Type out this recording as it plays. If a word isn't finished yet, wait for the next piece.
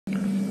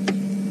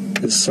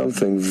is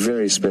something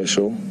very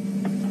special.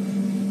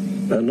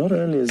 And not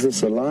only is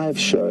this a live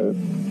show,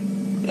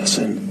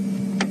 listen.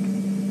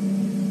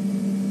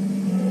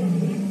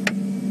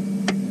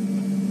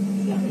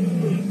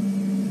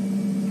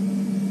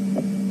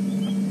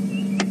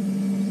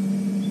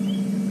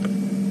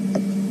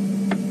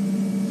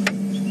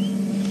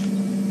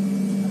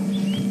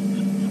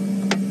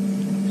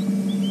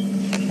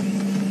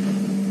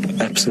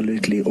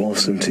 Absolutely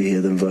awesome to hear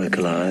them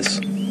vocalize.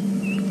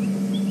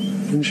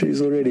 And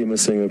she's already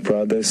missing her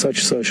pride. They're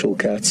such social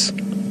cats.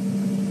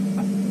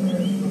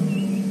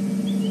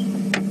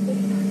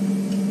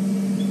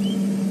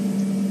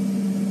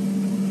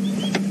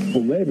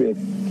 Or maybe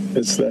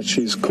it's that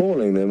she's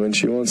calling them and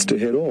she wants to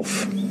head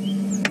off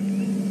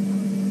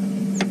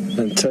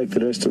and take the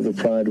rest of the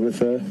pride with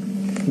her.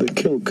 The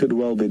kill could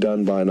well be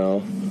done by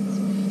now.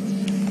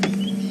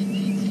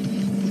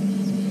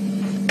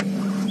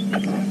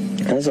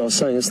 As I was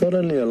saying, it's not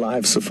only a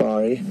live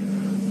safari,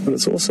 but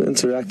it's also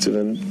interactive,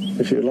 and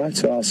if you'd like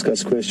to ask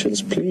us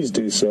questions, please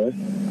do so.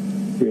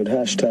 You can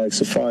hashtag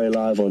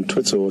SafariLIVE on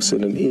Twitter or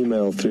send an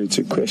email through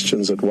to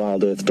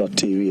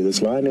questions@wildearth.tv.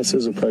 This lioness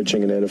is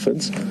approaching an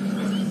elephant,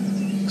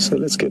 so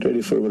let's get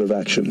ready for a bit of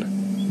action.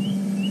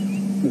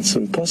 It's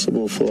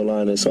impossible for a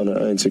lioness on her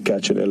own to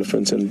catch an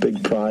elephant, and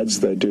big prides,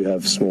 they do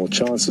have small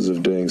chances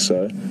of doing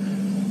so.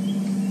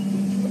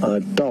 I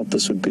doubt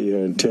this would be her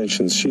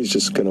intentions. She's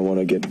just going to want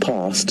to get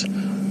past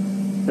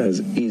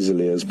as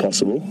easily as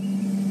possible.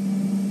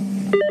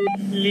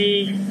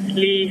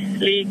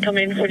 Lee, come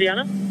in for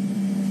Diana.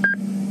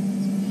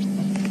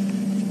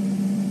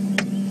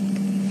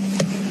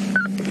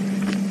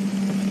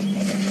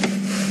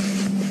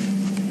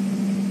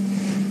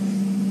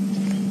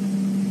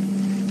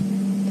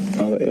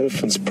 The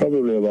elephant's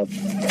probably about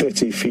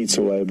 30 feet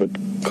away, but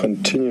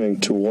continuing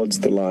towards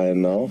the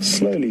lion now,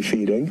 slowly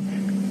feeding.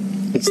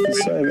 It's the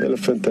same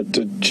elephant that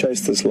did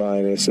chase this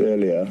lioness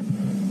earlier,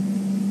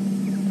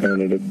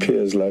 and it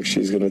appears like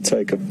she's going to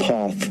take a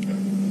path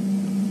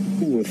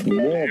with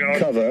more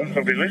cover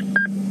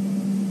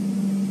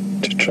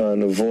to try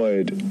and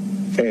avoid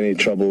any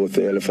trouble with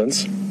the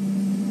elephants.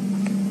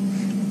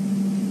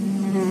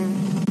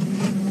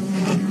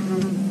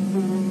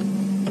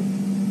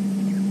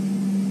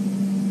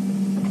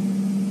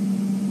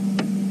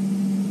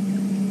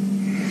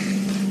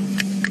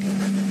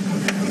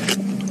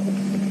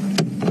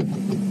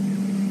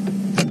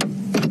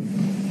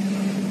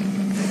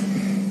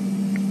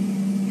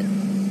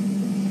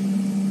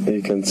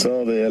 You can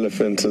tell the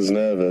elephant is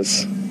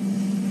nervous.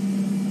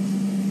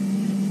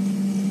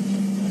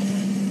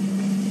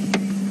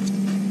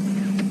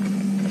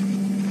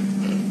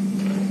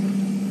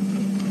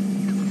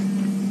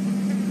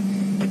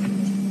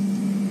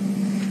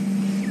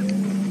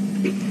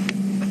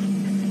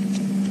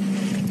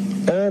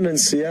 Anne in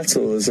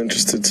Seattle is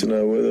interested to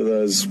know whether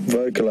those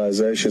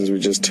vocalizations we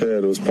just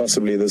heard was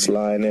possibly this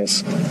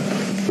lioness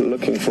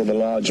looking for the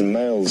large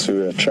males who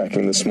we were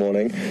tracking this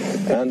morning.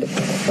 And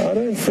I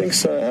don't think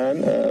so,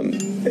 Anne.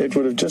 It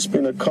would have just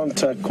been a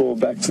contact call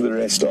back to the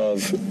rest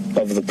of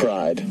the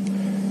pride.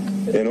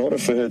 In order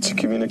for her to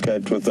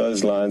communicate with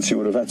those lions, she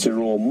would have had to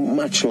roar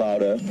much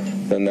louder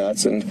than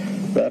that, and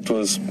that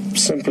was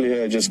simply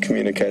her just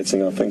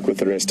communicating, I think, with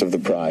the rest of the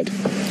pride.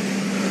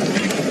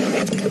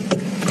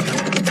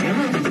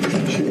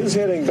 She is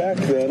heading back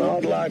there, and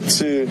I'd like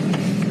to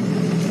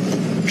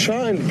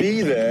try and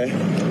be there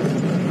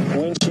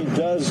when she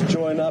does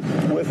join up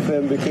with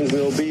them, because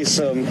there'll be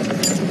some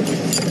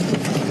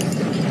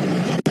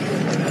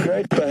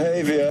great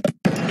behavior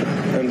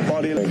and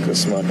body language.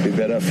 This might be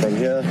better from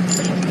here.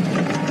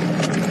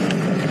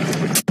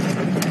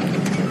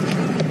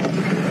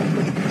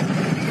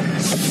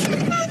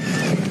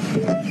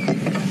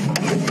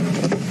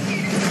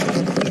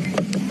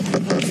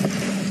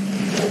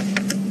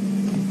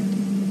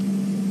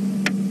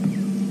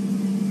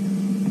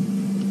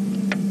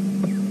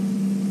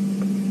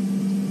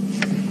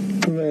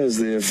 There's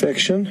the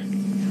affection.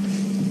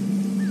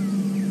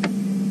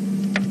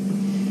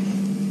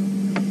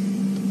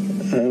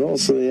 And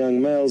also the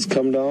young males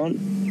come down.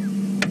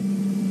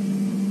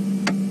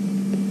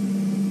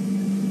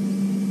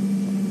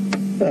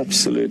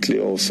 Absolutely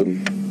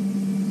awesome.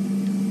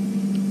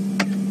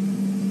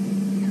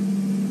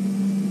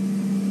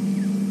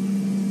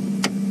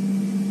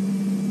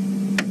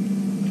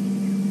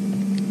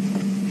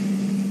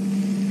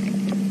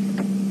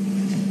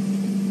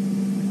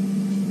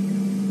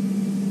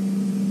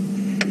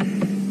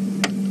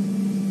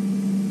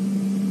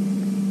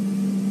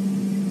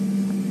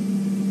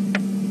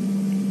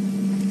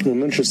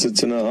 I'm interested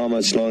to know how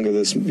much longer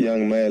this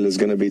young male is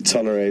going to be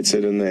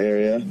tolerated in the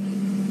area.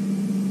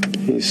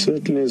 He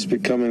certainly is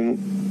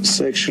becoming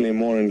sexually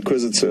more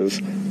inquisitive,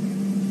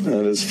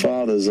 and his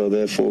fathers are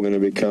therefore going to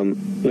become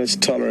less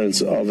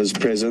tolerant of his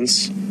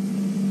presence.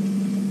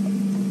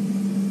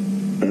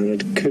 And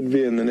it could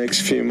be in the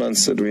next few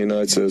months that we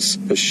notice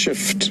a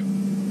shift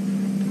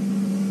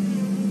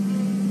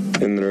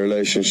in the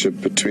relationship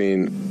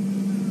between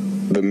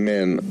the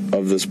men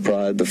of this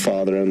pride, the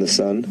father and the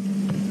son.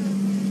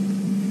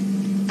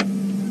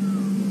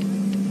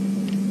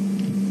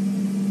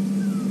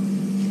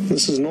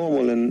 this is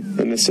normal and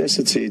a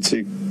necessity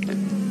to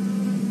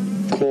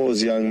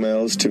cause young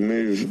males to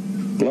move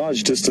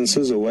large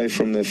distances away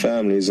from their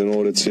families in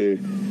order to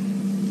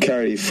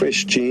carry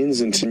fresh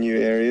genes into new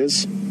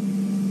areas.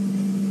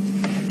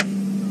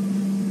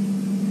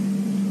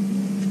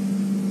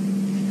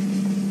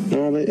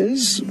 Now, there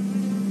is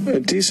a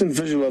decent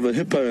visual of a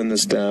hippo in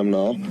this dam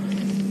now.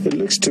 It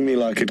looks to me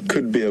like it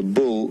could be a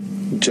bull,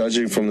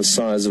 judging from the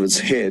size of its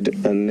head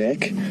and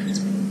neck,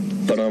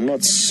 but I'm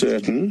not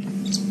certain.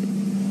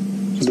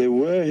 There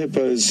were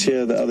hippos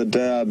here the other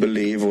day, I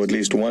believe, or at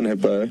least one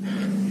hippo,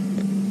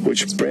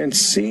 which Brent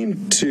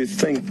seemed to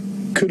think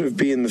could have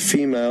been the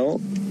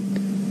female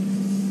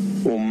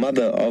or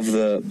mother of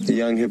the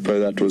young hippo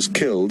that was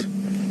killed.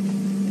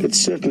 It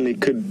certainly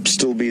could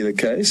still be the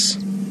case.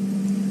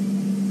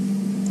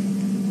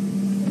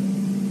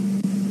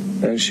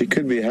 And she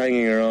could be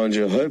hanging around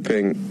you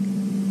hoping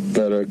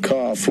that her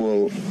calf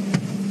will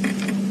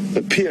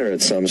appear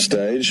at some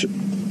stage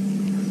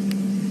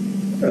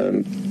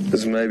and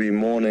is maybe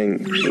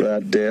mourning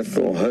that death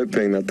or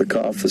hoping that the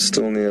calf is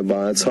still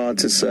nearby. It's hard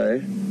to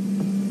say.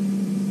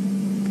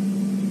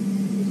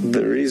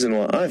 The reason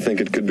why I think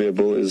it could be a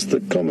bull is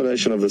the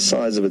combination of the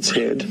size of its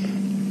head,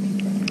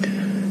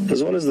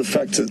 as well as the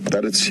fact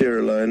that it's here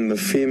alone. The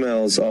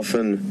females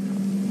often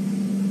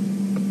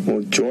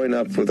will join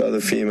up with other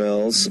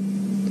females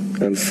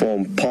and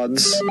form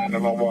pods.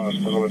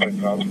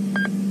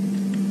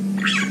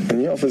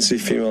 And you often see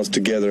females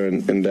together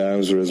in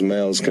dams, whereas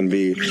males can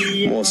be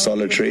more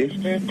solitary.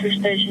 There are 2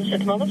 stations at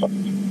the moment.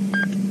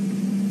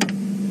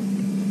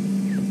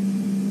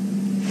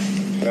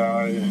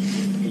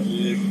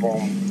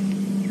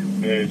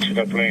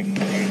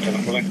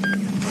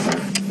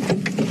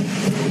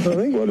 I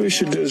think what we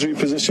should do is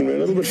reposition. We're a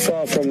little bit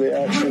far from the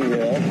action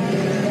here.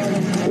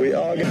 We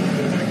are.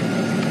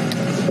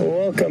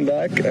 Welcome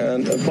back,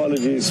 and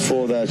apologies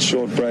for that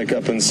short break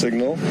up in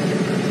signal.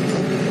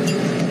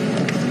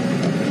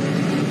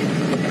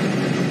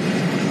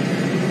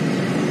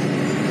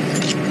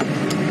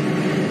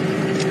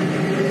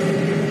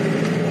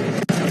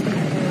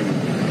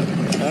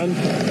 And?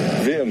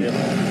 Wiem.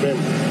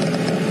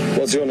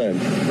 What's your name?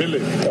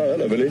 Billy. Oh,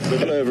 hello, Billy.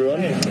 Hello,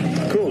 everyone.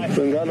 Cool.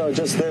 Bungano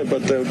just there,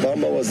 but the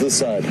Bamba was this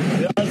side.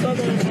 Yeah, I thought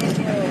it was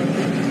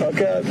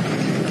Okay.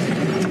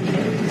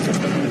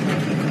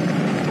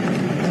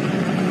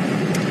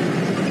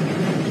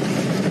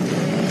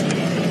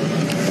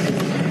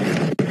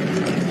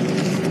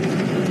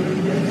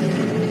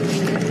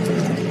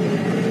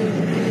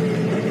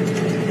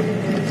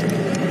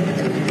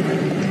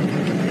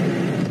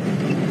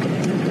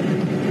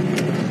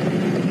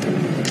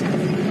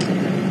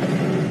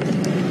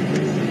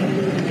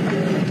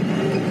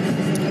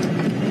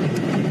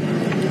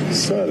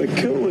 So the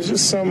kill was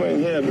just somewhere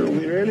in here, but it'll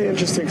be really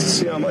interesting to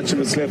see how much of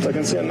it's left. I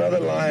can see another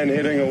lion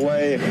heading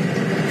away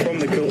from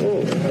the kill. Oh,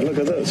 and look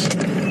at this.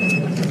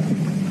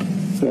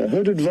 A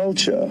hooded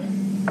vulture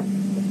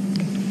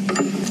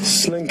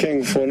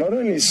slinking for not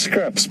only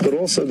scraps, but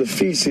also the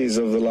feces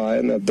of the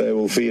lion that they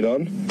will feed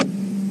on.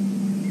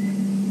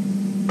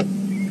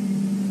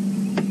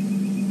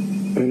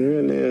 It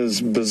really is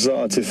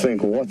bizarre to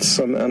think what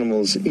some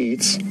animals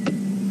eat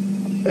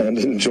and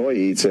enjoy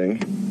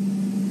eating.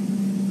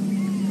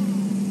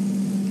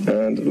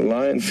 And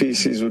lion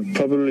feces would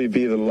probably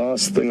be the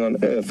last thing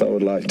on earth I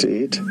would like to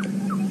eat.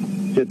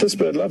 Yet this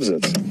bird loves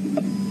it.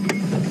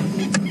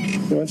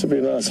 Wouldn't it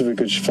be nice if we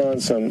could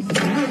find some,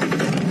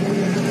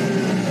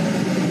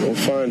 or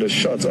find a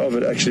shot of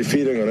it actually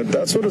feeding on it?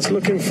 That's what it's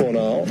looking for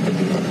now.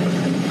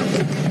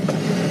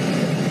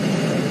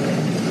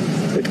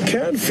 It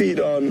can feed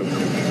on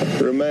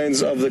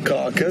remains of the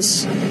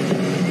carcass,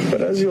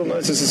 but as you'll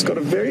notice, it's got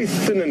a very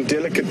thin and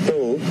delicate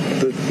bill,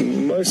 the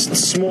most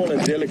small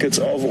and delicate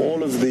of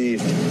all of the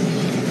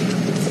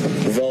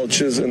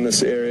vultures in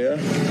this area.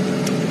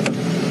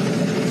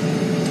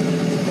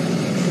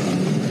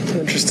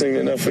 Interestingly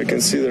enough, we can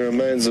see the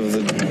remains of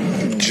the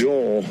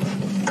jaw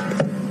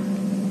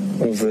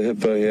of the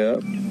hippo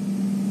here.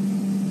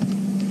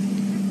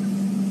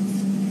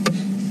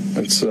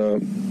 It's I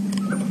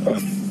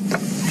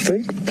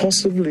think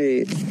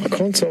possibly, I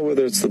can't tell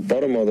whether it's the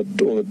bottom or the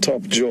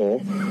top jaw,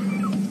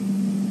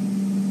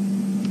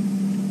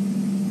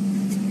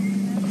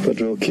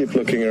 but we'll keep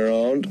looking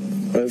around.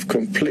 I've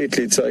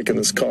completely taken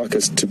this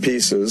carcass to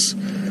pieces,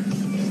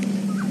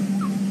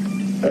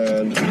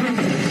 and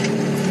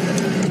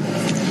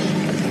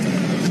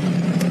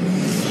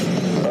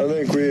I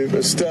think we've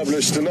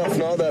established enough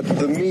now that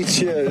the meat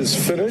here is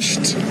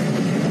finished.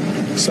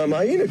 Some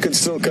hyena could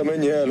still come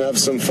in here and have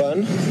some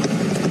fun.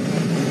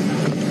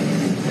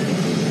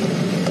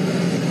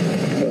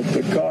 But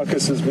the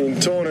carcass has been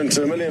torn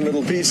into a million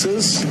little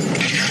pieces.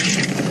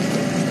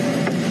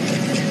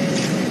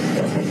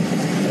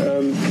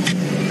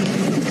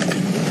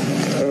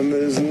 And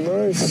there's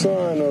no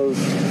sign of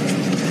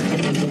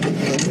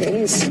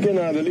any skin.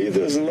 I believe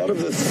there's a lot of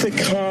the thick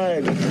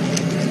hide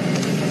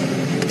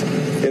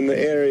in the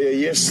area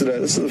yesterday.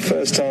 This is the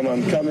first time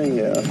I'm coming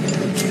here.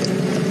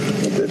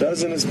 There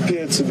doesn't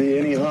appear to be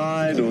any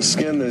hide or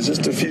skin. There's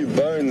just a few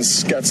bones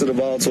scattered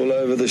about all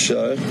over the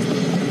show.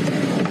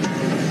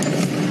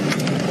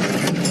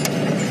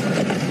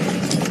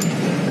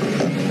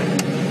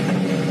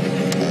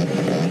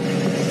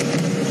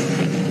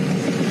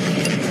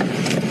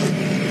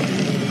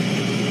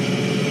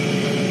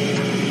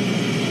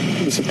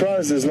 I'm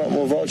surprised there's not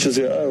more vultures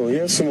here. Oh, well,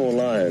 here's some more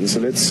lions. So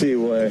let's see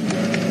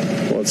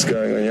what's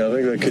going on here. I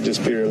think they could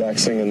just be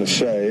relaxing in the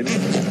shade.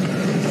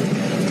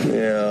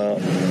 Yeah.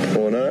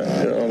 Or no?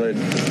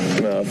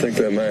 No, I think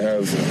they may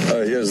have...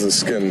 Oh, here's the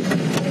skin.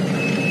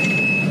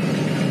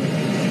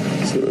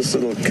 So this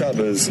little cub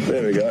is...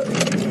 There we go.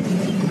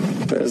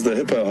 There's the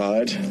hippo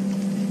hide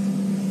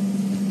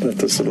that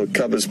this little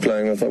cub is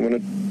playing with. I'm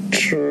going to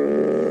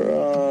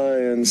try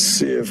and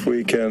see if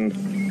we can...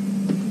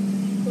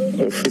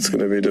 Oof, it's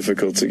going to be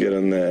difficult to get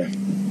in there.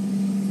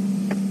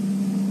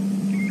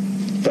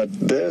 But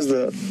there's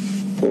the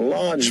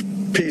large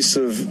piece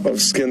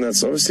of skin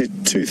that's obviously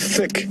too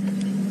thick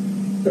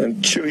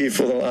and chewy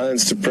for the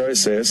lions to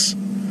process.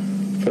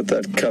 But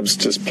that cub's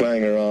just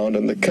playing around,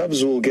 and the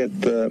cubs will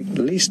get the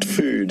least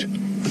food.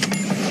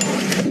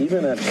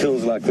 Even at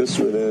kills like this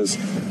where there's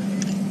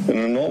an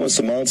enormous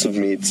amount of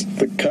meat,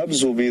 the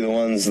cubs will be the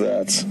ones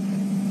that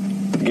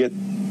get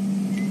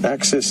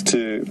access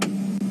to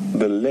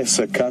the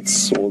lesser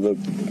cuts or the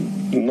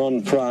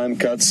non-prime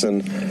cuts,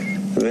 and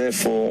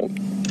therefore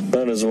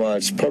that is why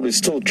it's probably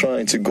still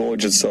trying to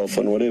gorge itself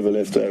on whatever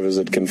leftovers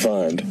it can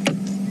find.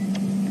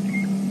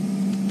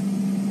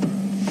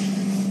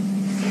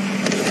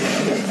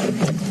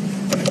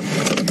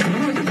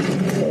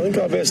 I think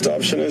our best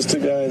option is to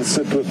go and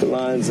sit with the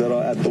lions that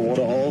are at the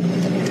waterhole.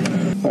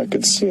 I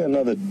could see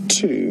another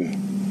two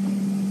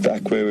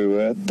back where we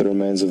were at the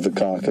remains of the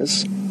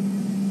carcass.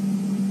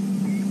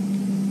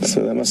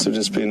 So there must have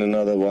just been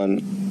another one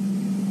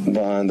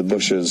behind the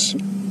bushes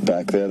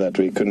back there that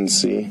we couldn't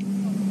see.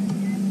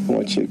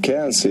 What you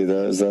can see,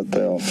 though, is that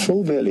they are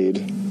full-bellied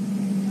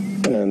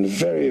and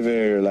very,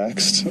 very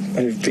relaxed.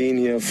 They've been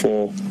here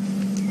for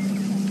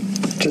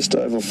just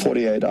over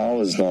 48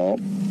 hours now.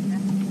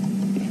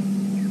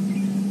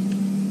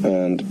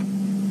 And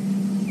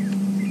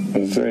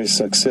a very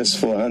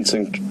successful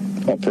hunting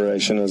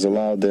operation has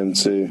allowed them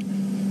to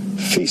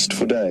feast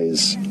for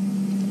days.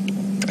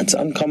 It's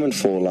uncommon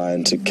for a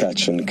lion to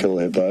catch and kill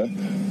hippo,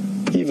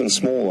 even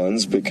small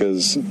ones,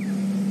 because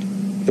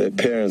their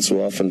parents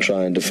will often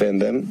try and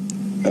defend them,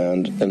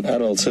 and an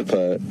adult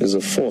hippo is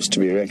a force to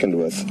be reckoned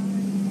with.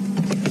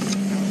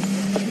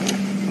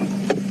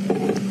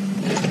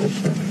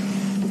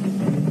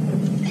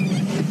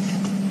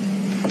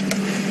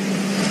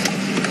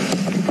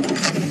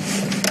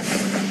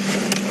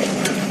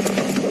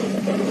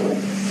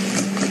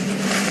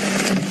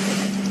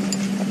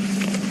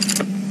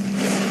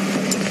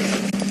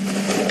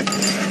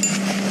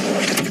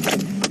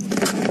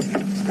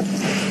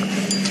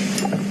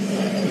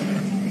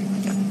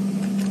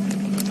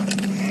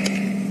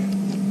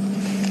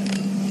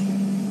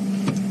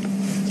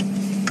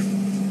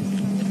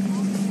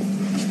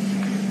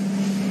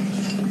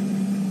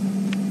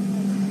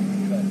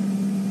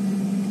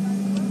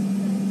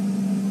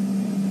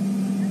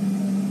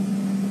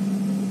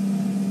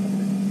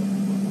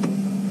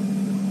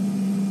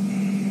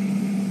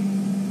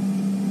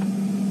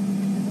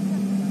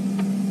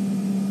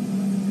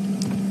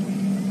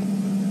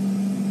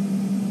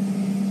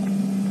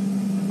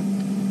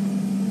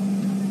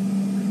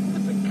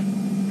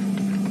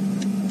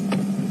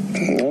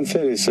 I'm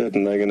fairly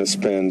certain they're going to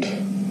spend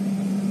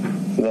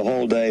the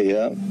whole day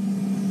here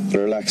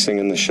relaxing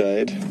in the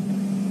shade,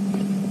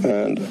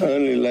 and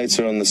only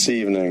later on this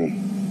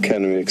evening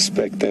can we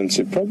expect them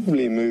to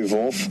probably move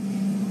off.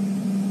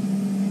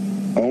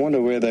 I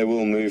wonder where they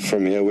will move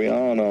from here. We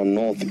are on our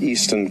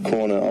northeastern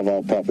corner of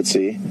our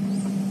property,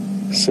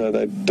 so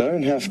they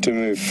don't have to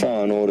move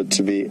far in order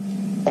to be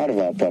out of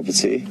our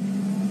property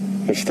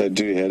if they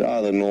do head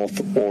either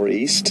north or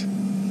east,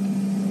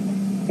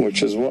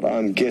 which is what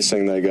I'm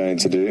guessing they're going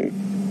to do.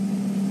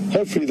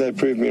 Hopefully they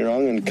prove me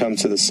wrong and come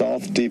to the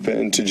south, deeper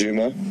into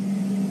Juma.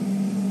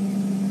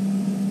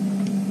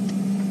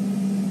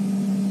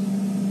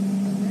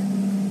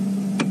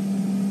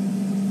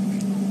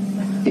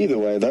 Either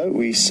way, though,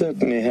 we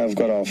certainly have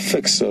got our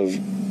fix of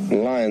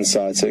lion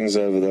sightings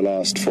over the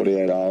last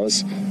 48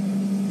 hours,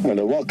 and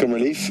a welcome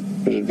relief.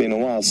 It had been a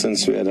while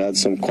since we had had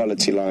some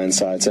quality lion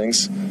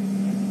sightings,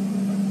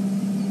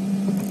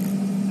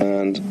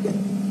 and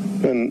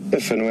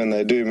if and when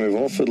they do move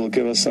off, it'll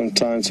give us some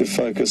time to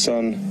focus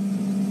on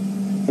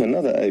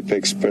another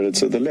apex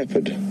predator, the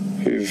leopard,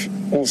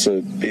 who've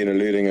also been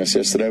eluding us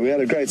yesterday. We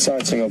had a great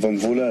sighting of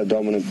Mvula, a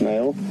dominant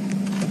male,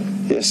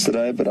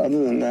 yesterday, but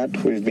other than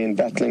that, we've been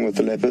battling with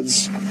the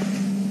leopards.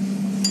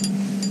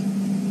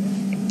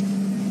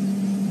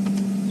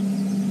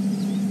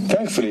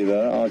 Thankfully,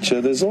 though,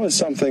 Archer, there's always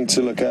something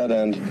to look at,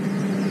 and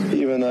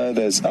even though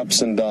there's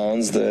ups and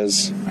downs,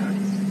 there's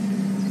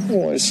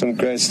always some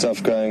great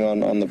stuff going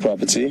on the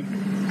property.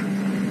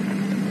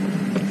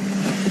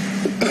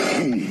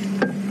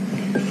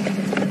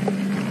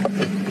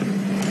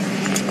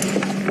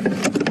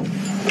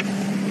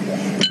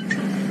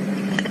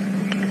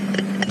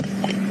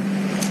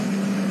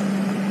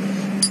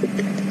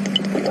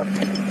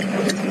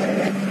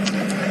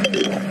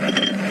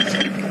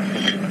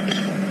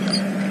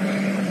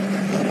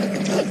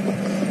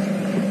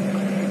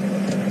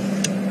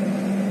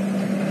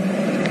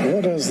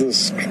 What has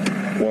this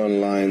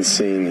one lion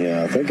seen here?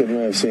 I think it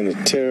may have seen a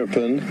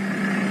terrapin.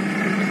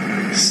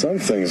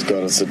 Something's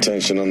got its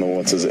attention on the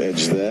water's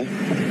edge there.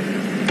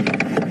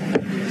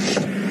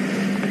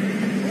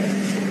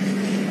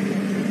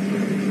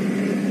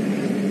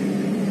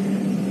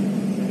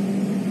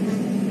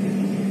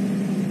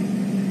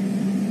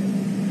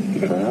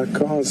 I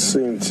can't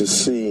seem to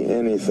see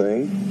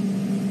anything.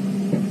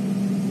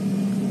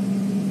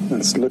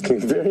 It's looking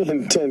very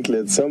intently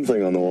at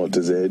something on the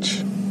water's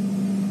edge.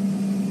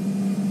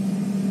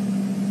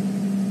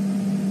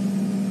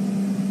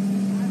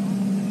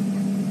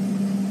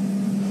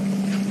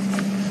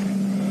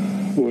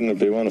 Wouldn't it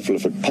be wonderful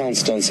if it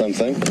pounced on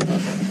something?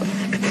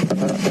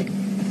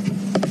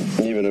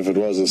 Even if it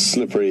was a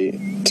slippery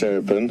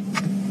terrapin.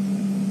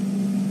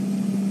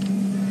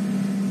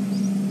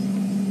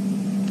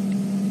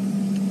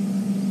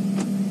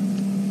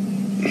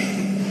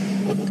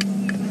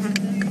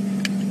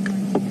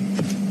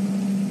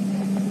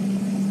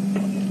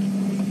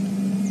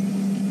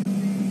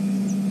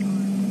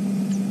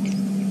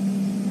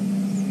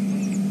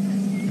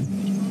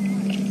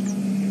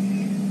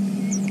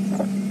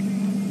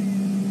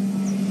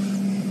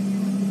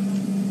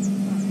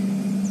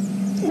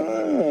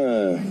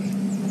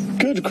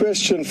 Good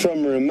question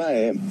from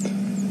Remay,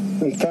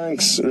 and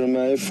thanks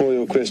Remay for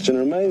your question.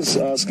 Remay's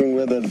asking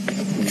whether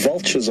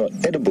vultures are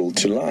edible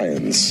to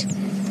lions,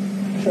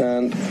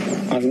 and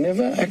I've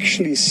never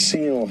actually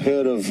seen or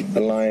heard of a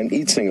lion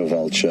eating a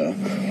vulture,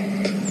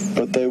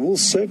 but they will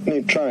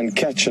certainly try and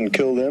catch and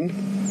kill them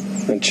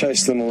and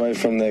chase them away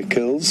from their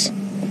kills.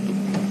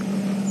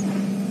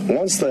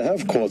 Once they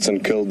have caught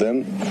and killed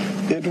them,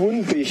 it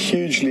wouldn't be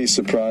hugely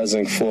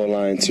surprising for a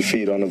lion to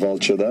feed on a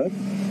vulture though.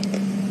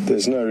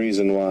 There's no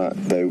reason why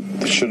they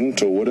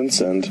shouldn't or wouldn't,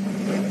 and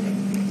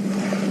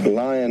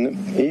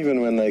lion,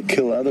 even when they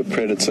kill other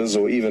predators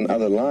or even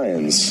other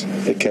lions,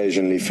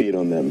 occasionally feed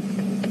on them.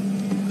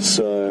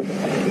 So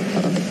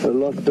a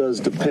lot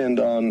does depend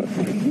on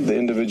the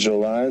individual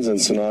lions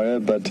and scenario,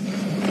 but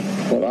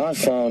what I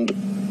found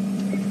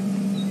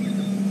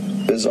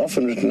is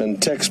often written in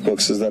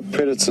textbooks is that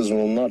predators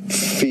will not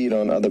feed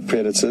on other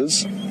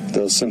predators.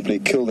 They'll simply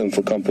kill them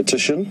for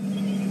competition.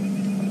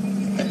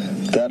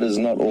 That is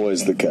not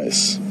always the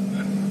case.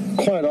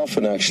 Quite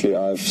often, actually,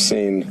 I've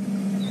seen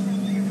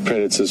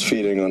predators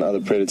feeding on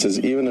other predators,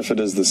 even if it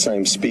is the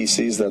same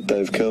species that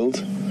they've killed.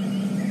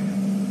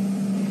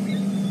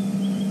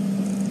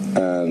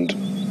 And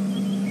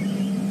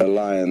a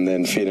lion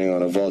then feeding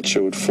on a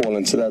vulture would fall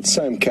into that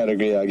same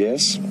category, I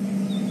guess.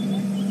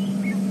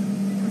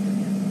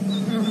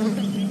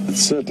 It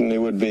certainly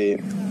would be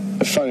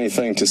a funny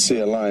thing to see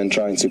a lion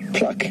trying to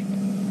pluck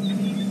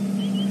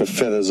the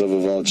feathers of a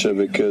vulture,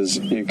 because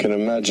you can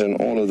imagine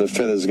all of the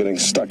feathers getting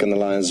stuck in the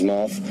lion's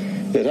mouth.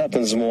 It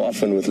happens more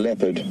often with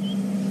leopard,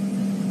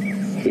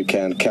 who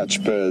can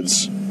catch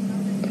birds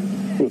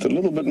with a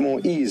little bit more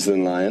ease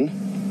than lion.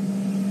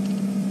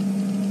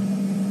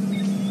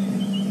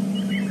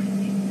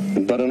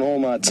 But in all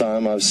my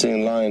time, I've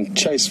seen lion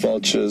chase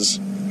vultures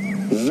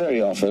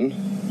very often,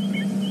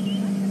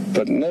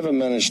 but never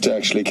managed to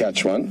actually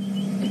catch one.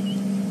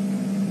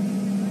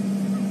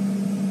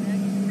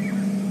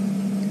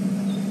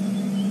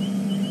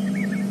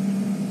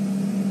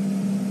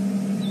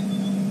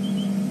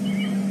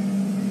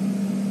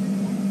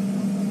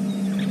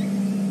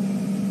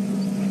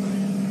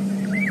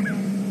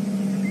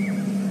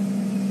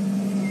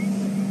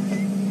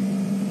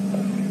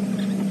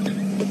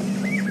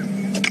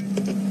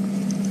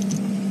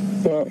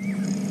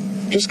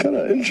 Just got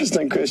an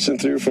interesting question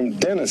through from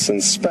Dennis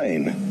in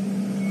Spain,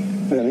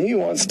 and he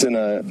wants to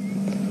know,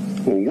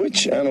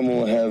 which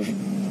animal have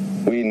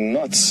we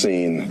not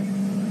seen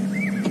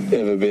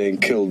ever being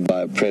killed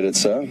by a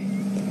predator?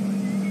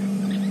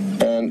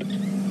 And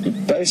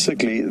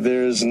basically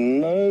there is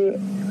no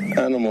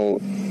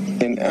animal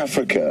in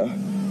Africa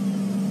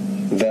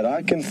that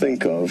I can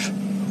think of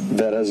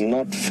that has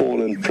not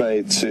fallen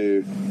prey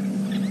to,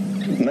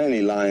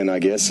 mainly lion, I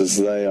guess, as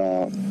they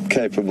are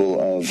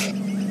capable of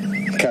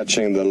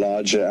catching the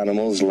larger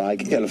animals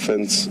like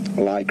elephants,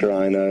 like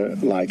rhino,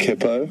 like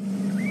hippo.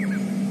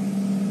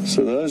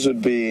 So those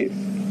would be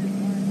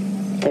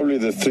probably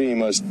the three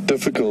most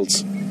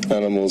difficult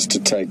animals to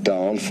take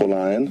down for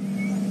lion.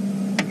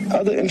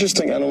 Other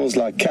interesting animals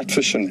like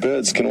catfish and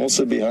birds can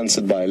also be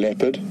hunted by a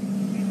leopard.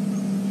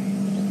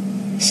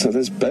 So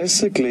there's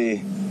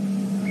basically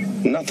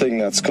nothing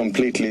that's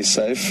completely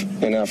safe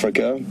in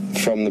Africa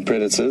from the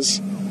predators.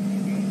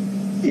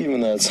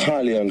 Even though it's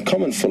highly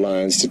uncommon for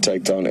lions to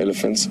take down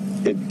elephants,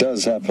 it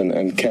does happen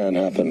and can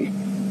happen.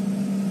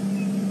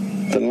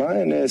 The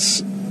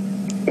lioness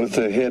with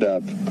her head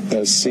up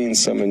has seen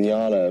some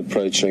inyala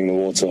approaching the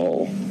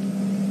waterhole.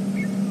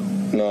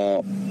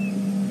 Now,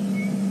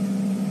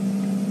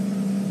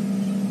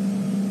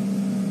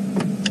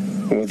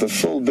 with a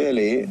full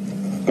belly,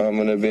 I'm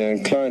going to be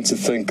inclined to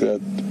think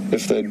that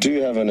if they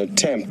do have an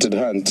attempted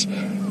hunt,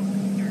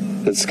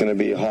 it's going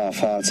to be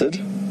half-hearted.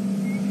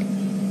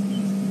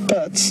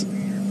 But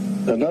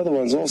another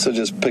one's also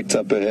just picked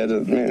up her head.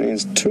 It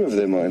means two of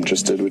them are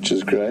interested, which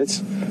is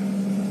great.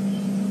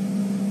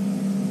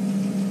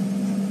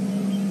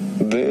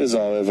 There is,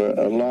 however,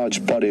 a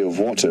large body of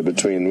water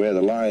between where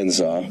the lions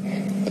are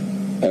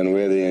and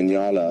where the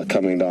Inyala are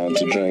coming down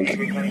to drink.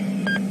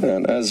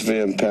 And as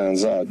VM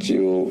pans out,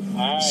 you will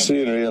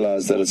soon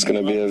realize that it's going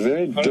to be a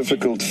very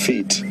difficult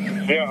feat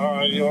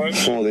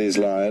for these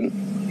lions.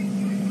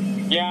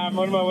 Yeah, I'm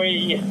on my way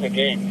east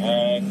again.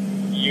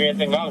 You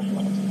anything else?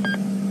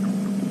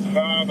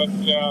 But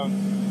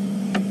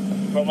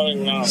probably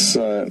now.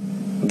 So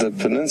the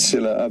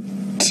peninsula up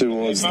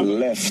towards the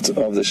left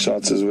of the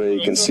shots is where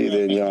you can see the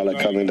Inyala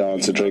coming down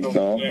to drink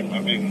now.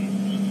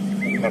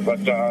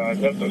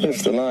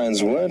 If the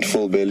lions weren't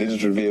full-bellied,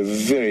 it would be a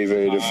very,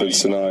 very different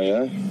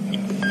scenario.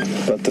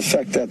 But the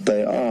fact that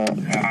they are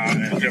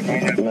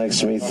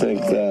makes me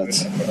think that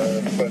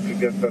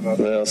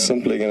they are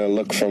simply going to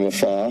look from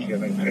afar.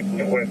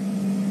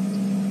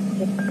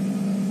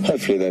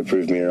 Hopefully they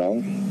prove me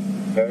wrong.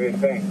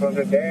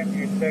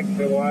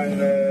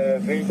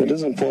 It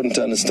is important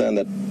to understand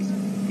that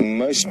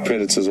most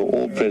predators, or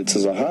all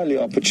predators, are highly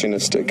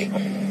opportunistic.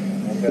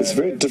 It's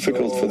very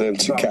difficult for them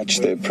to catch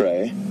their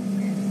prey.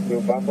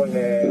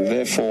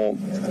 Therefore,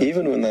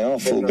 even when they are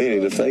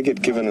full-bellied, if they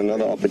get given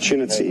another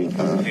opportunity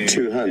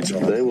to hunt,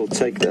 they will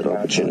take that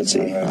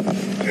opportunity.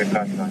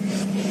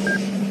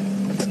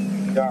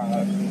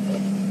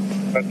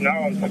 But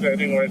now I'm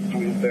heading west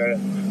with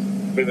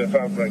the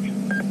fabric.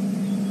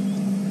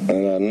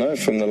 And I know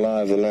from the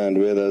lie of the land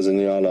where those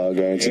Inyala are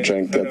going to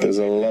drink that there's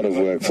a lot of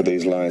work for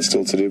these lions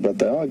still to do, but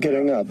they are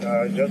getting up.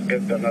 I just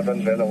get another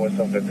umbrella west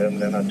of the dam,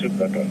 then I took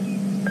that one.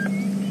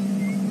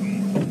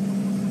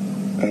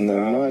 And they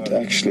might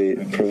actually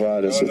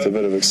provide us with a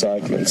bit of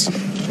excitement.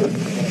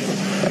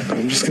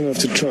 I'm just going to have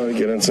to try and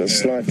get into a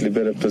slightly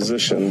better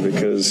position,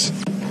 because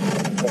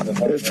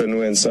if and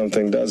when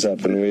something does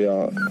happen, we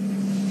are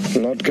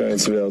not going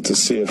to be able to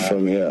see it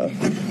from here.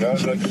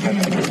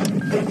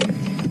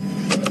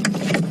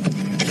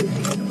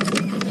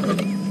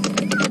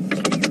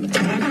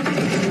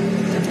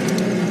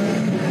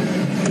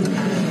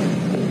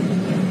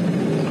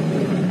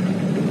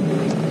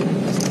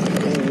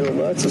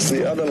 Notice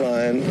the other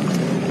lion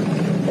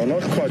are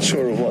not quite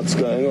sure of what's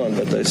going on,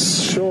 but they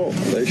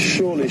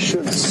surely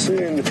should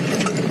soon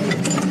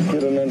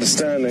get an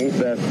understanding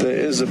that there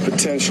is a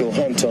potential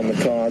hunt on the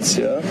cards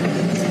here.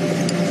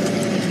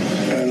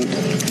 And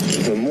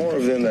the more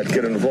of them that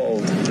get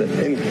involved,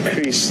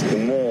 the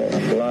more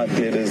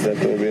likely it is that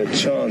there will be a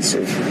chance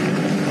of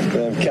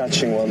them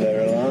catching one. They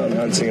rely on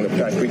hunting in a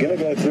pack. We're going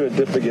to go through a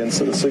dip again,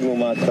 so the signal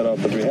might cut off,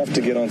 but we have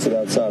to get onto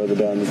that side of the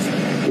dam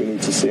if we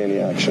need to see any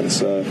action.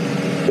 So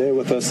bear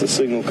with us, the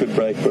signal could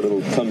break, but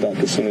it'll come back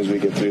as soon as we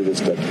get through this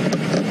dip.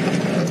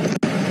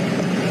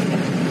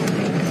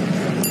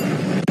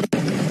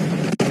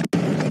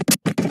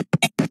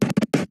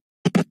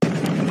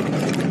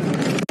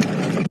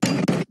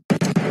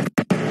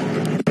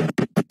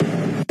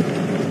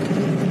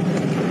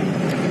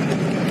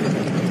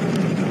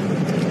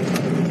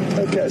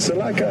 Okay, so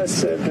like I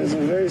said, there's a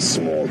very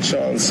small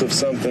chance of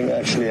something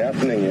actually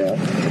happening here.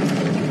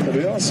 But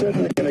we are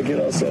certainly going to get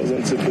ourselves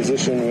into a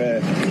position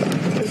where,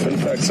 if in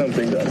fact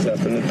something does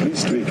happen, at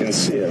least we can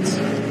see it.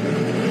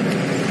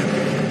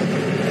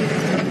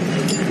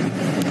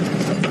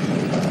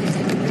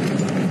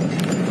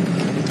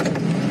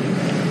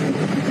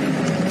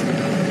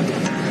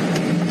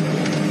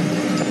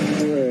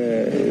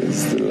 Where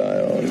is the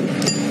lion?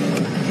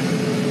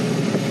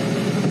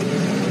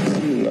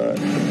 No.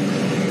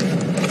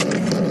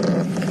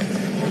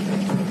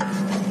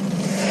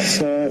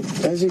 So,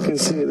 as you can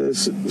see,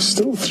 there's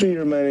still 3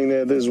 remaining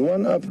there. There's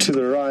one up to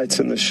the right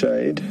in the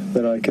shade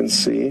that I can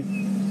see.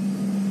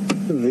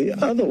 The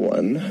other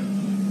one,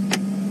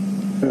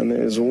 and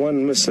there's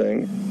one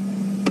missing,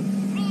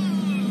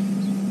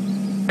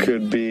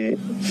 could be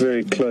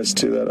very close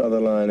to that other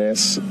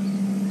lioness.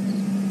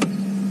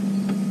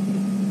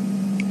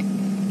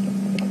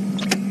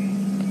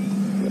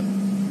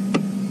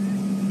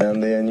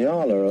 And the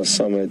Inyala are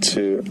somewhere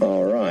to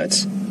our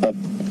right, up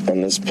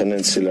on this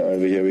peninsula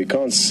over here. We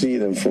can't see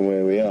them from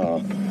where we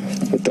are,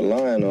 but the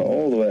lion are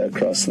all the way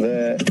across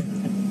there.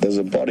 There's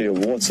a body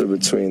of water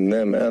between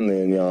them and the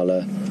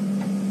Inyala.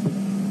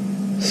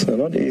 So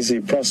not easy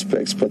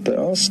prospects, but they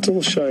are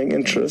still showing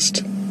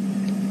interest.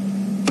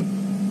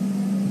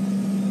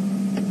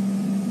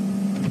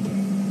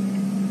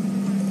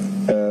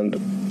 And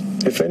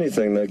if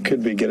anything, they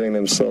could be getting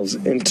themselves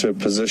into a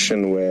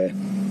position where,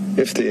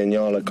 if the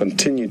Inyala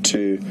continue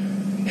to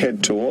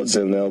head towards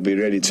them, they'll be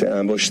ready to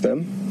ambush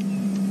them.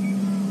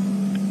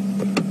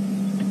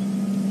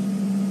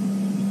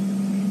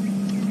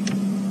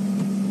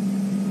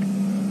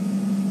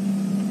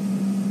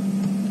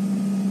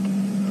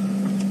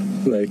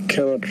 They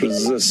cannot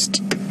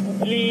resist.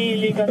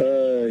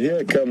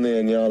 Here come the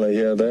Inyala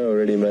here. They're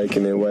already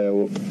making their way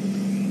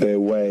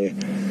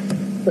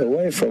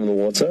away from the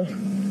water.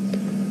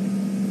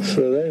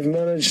 So they've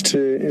managed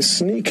to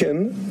sneak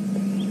in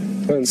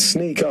and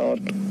sneak out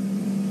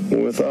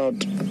without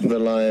the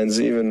lions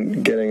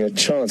even getting a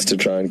chance to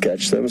try and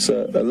catch them.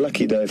 So a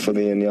lucky day for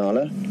the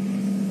Inyala.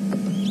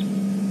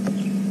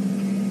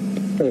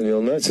 And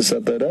you'll notice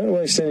that they don't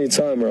waste any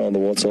time around the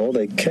waterhole.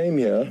 They came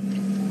here,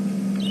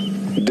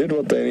 did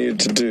what they needed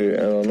to do,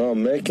 and are now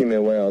making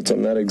their way out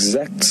on that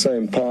exact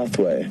same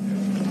pathway.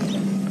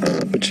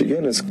 Which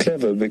again is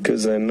clever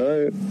because they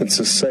know it's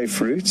a safe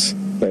route.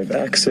 They've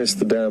accessed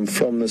the dam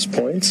from this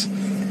point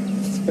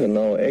and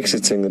now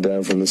exiting the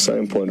dam from the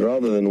same point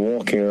rather than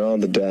walking around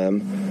the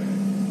dam,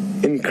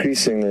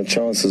 increasing their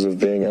chances of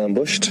being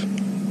ambushed.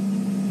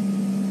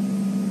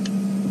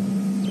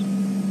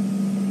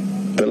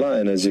 The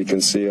lion, as you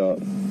can see, are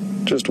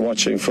just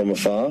watching from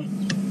afar.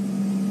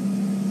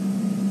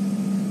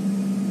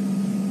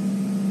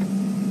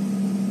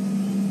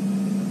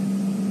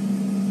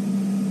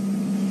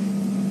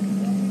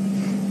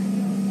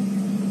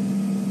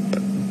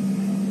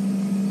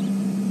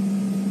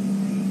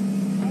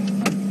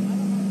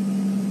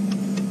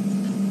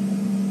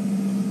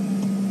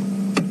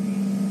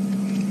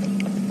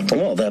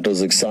 Well, that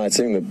was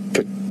exciting, the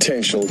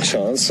potential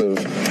chance of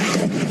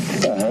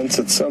a hunt.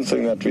 It's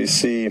something that we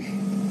see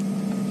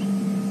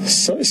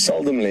so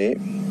seldomly.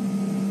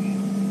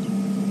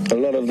 A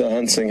lot of the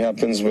hunting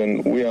happens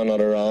when we are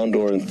not around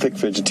or in thick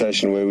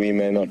vegetation where we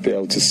may not be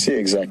able to see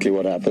exactly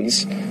what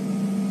happens.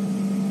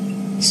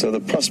 So the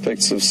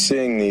prospects of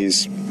seeing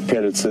these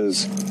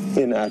predators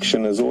in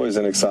action is always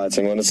an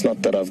exciting one. It's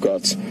not that I've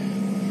got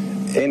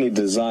any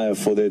desire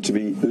for there to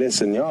be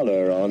less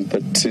Inyalo around,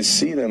 but to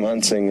see them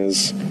hunting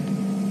is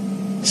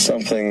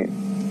something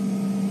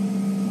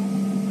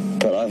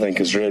that I think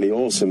is really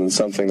awesome and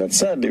something that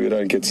sadly we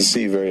don't get to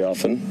see very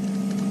often.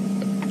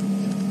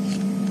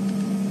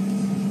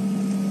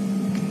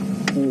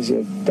 There's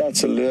a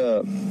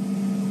battalure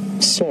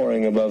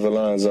soaring above the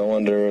lines. I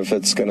wonder if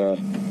it's going to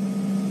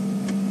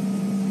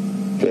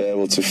be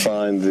able to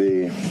find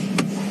the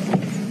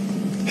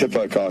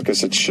hippo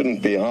carcass. It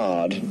shouldn't be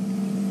hard,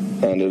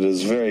 and it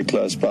is very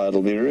close by.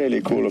 It'll be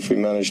really cool if we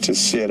manage to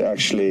see it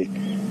actually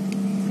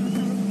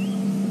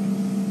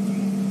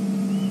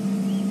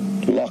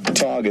lock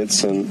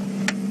targets and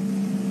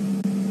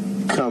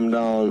come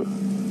down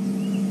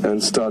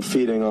and start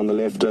feeding on the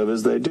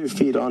leftovers. They do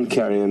feed on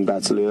carrion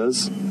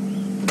battalures,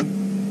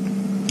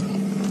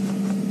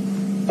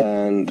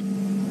 and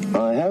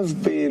I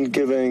have been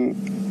giving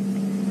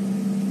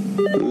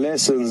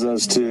lessons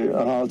as to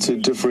how to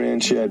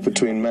differentiate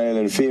between male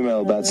and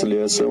female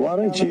battalures. So why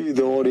don't you,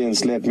 the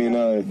audience, let me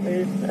know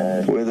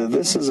whether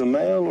this is a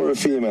male or a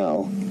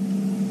female.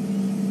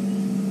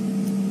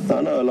 I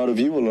know a lot of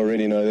you will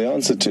already know the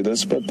answer to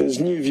this, but there's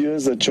new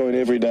viewers that join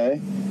every day,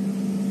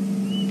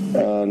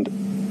 and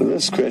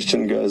this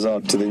question goes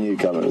out to the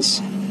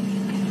newcomers.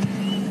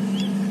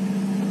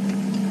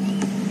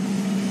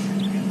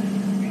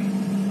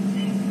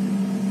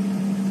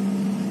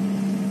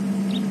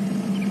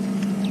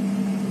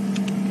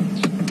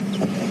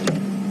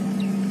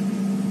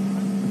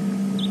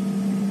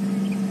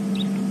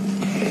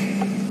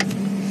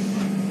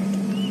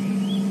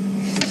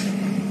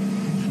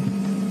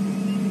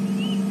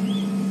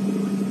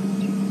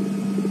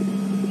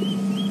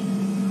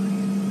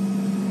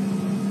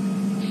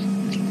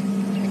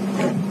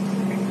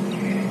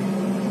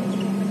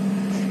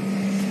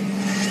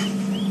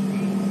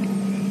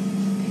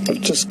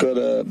 Just got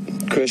a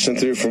question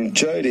through from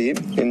Jody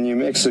in New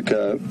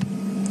Mexico.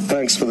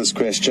 Thanks for this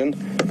question.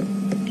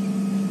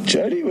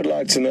 Jody would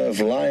like to know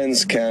if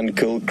lions can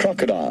kill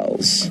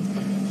crocodiles.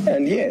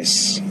 And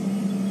yes,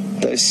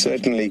 they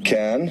certainly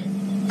can.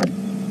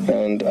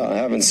 And I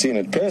haven't seen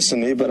it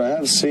personally, but I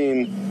have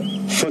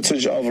seen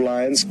footage of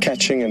lions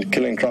catching and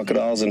killing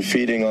crocodiles and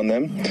feeding on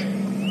them.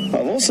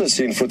 I've also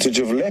seen footage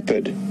of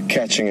leopard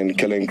catching and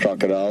killing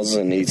crocodiles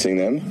and eating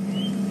them.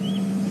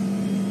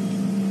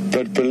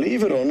 But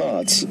believe it or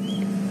not,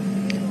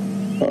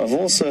 I've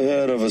also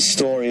heard of a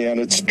story, and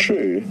it's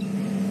true,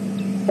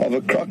 of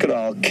a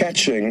crocodile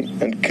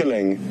catching and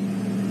killing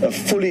a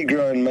fully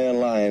grown male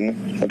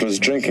lion that was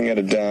drinking at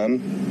a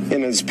dam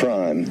in his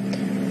prime.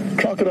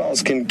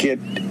 Crocodiles can get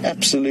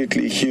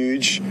absolutely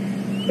huge,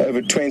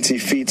 over 20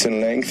 feet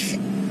in length,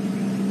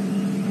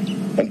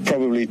 and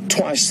probably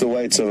twice the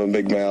weight of a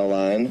big male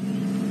lion.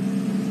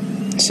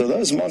 So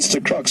those monster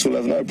crocs will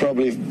have no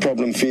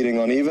problem feeding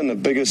on even the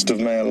biggest of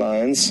male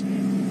lions.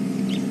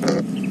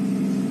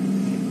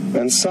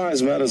 And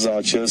size matters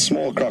out here.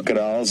 Small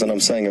crocodiles, and I'm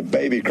saying a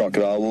baby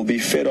crocodile, will be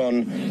fed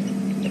on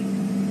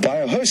by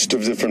a host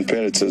of different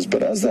predators.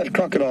 But as that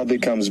crocodile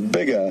becomes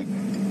bigger,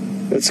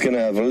 it's going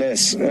to have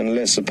less and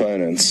less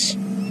opponents.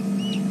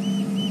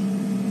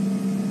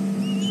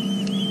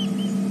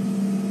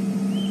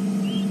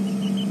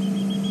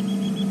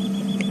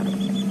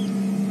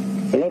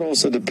 A lot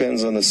also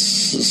depends on the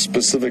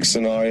specific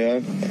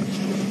scenario.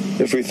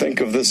 If we think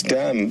of this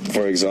dam,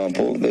 for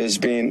example, there's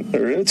been a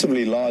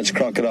relatively large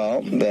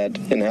crocodile that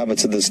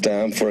inhabited this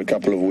dam for a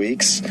couple of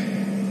weeks.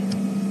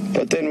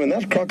 But then when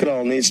that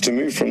crocodile needs to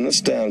move from this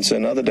dam to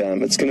another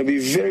dam, it's going to be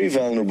very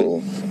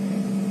vulnerable,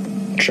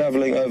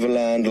 traveling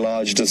overland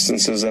large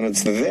distances, and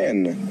it's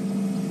then,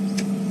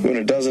 when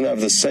it doesn't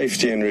have the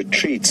safety and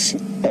retreat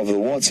of the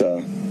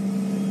water,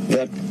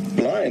 that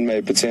lion lion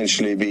may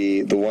potentially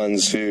be the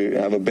ones who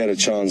have a better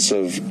chance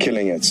of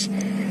killing it.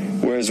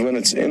 Whereas when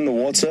it's in the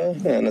water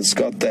and it's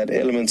got that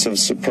element of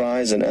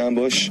surprise and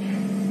ambush,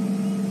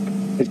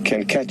 it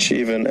can catch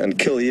even and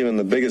kill even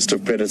the biggest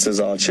of predators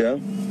out here.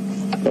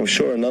 I'm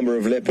sure a number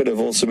of leopard have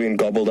also been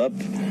gobbled up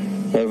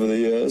over the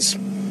years.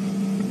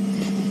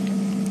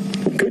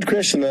 Good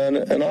question, though, and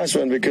a nice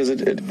one, because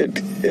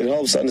it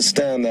helps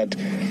understand that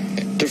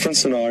different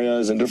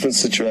scenarios and different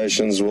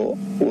situations will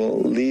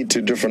lead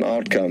to different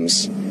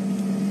outcomes,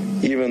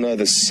 even though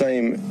the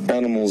same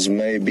animals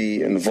may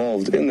be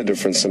involved in the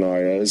different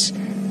scenarios.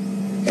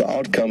 The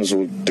outcomes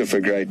will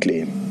differ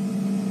greatly.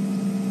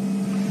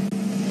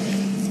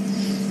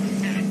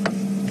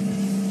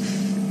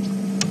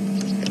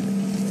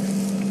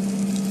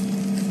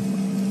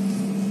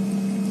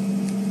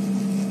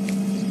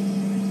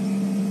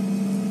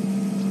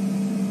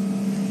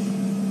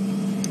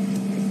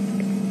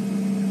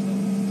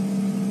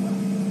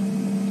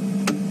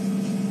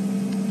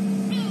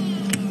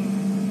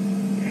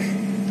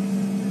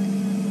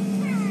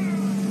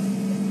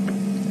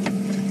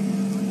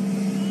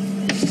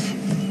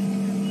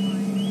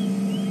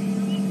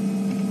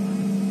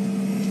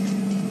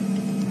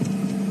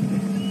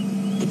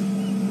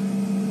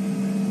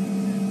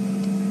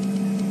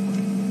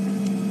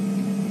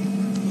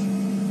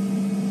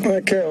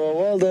 Okay,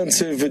 well done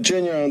to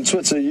Virginia on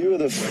Twitter. You were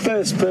the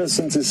first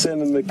person to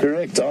send in the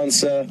correct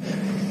answer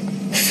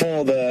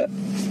for the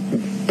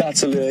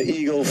Bateleur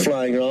eagle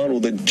flying around, or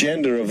the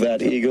gender of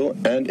that eagle,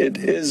 and it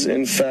is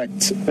in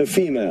fact a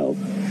female.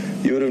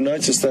 You would have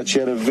noticed that she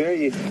had a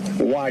very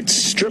white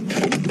strip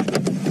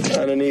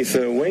underneath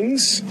her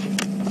wings,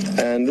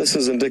 and this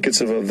is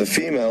indicative of the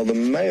female. The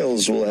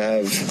males will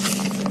have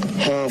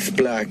half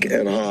black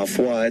and half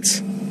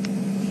white,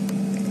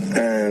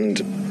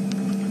 and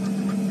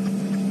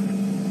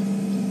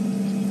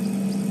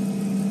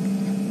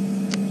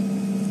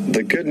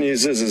the good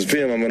news is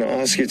VM, I'm going to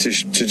ask you to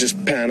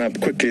just pan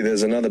up quickly.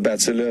 There's another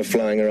Bateleur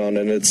flying around,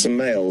 and it's a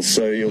male,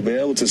 so you'll be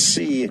able to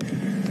see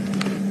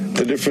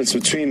the difference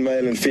between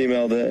male and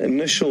female. The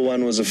initial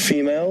one was a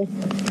female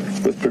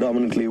with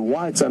predominantly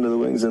white under the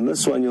wings, and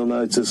this one you'll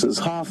notice is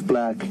half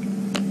black,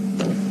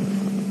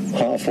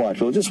 half white.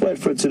 We'll just wait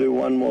for it to do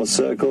one more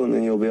circle, and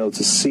then you'll be able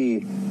to see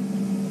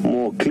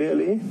more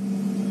clearly.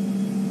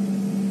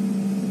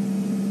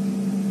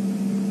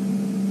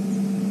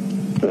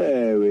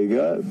 There we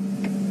go.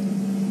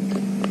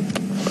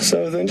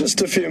 So within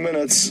just a few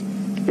minutes,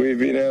 we've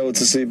been able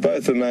to see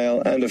both a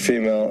male and a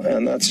female,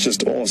 and that's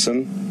just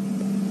awesome.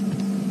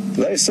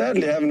 They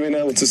sadly haven't been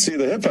able to see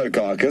the hippo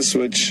carcass,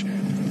 which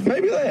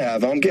maybe they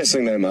have. I'm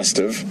guessing they must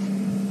have.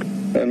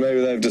 And maybe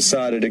they've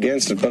decided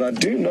against it. But I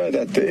do know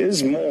that there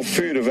is more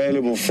food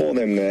available for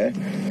them there.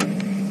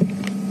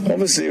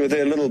 Obviously, with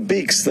their little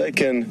beaks, they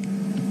can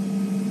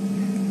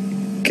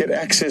get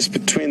access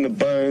between the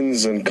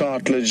bones and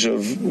cartilage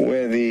of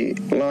where the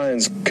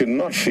lions could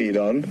not feed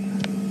on.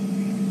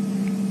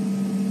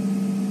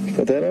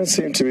 But they don't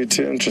seem to be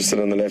too interested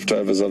in the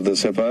leftovers of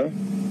this hippo.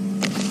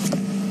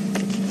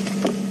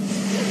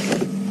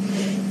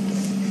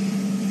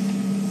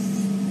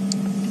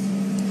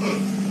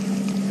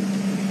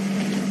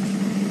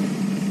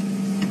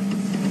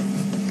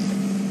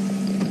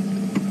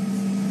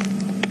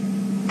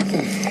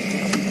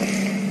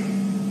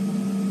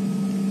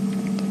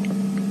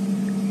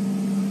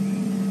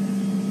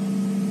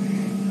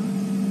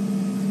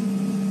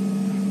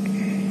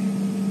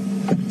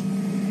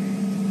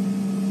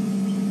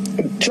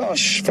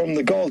 Josh from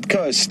the Gold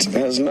Coast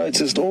has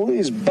noticed all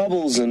these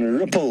bubbles and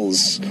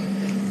ripples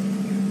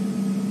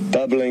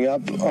bubbling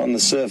up on the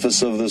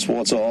surface of this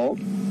waterhole,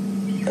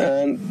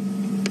 and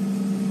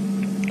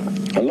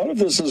a lot of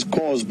this is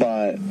caused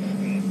by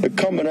a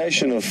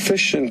combination of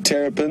fish and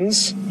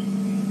terrapins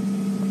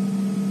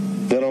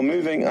that are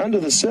moving under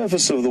the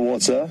surface of the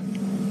water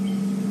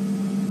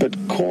but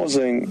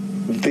causing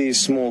these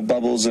small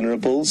bubbles and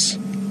ripples.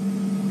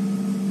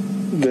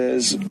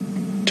 There's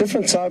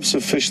different types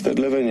of fish that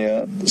live in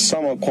here.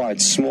 Some are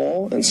quite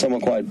small and some are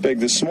quite big.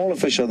 The smaller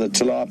fish are the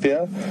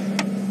tilapia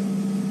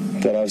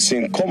that I've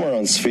seen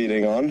cormorants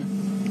feeding on.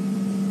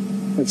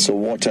 It's a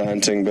water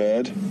hunting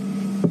bird.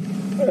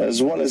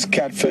 As well as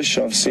catfish.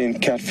 I've seen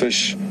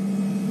catfish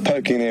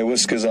poking their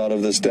whiskers out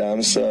of this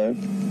dam. So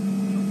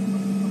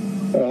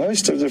a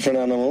host of different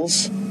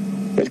animals.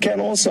 It can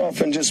also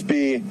often just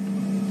be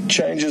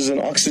changes in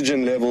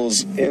oxygen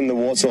levels in the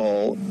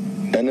waterhole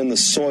and in the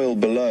soil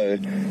below,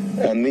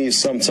 and these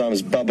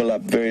sometimes bubble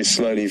up very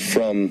slowly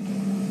from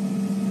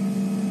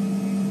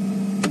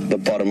the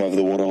bottom of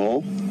the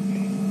waterhole.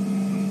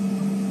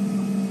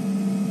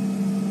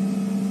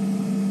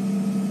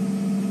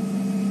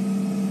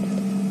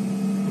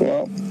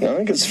 Well, I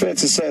think it's fair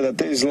to say that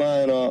these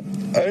lion are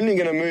only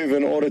going to move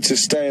in order to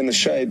stay in the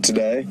shade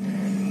today.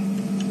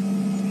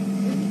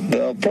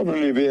 They'll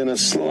probably be in a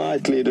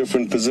slightly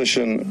different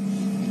position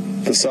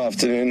this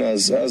afternoon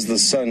as the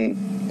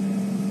sun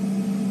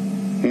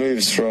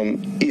moves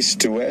from east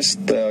to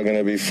west. They are going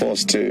to be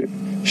forced to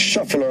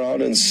shuffle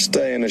around and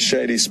stay in a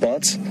shady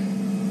spot.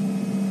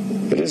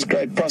 It is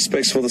great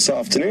prospects for this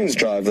afternoon's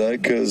drive, though,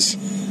 because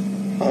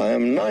I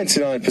am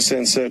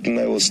 99% certain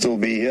they will still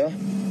be here.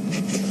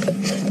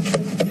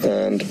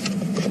 And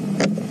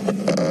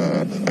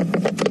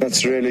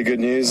that's really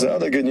good news. The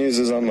other good news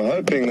is I'm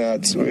hoping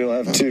that we'll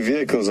have 2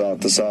 vehicles out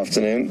this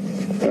afternoon,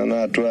 and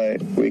that way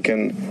we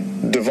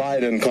can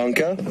divide and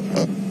conquer.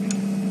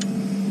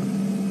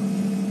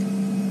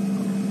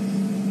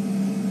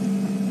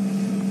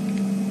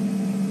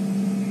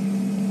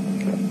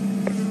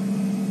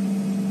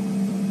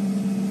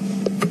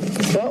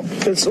 Well,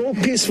 it's all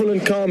peaceful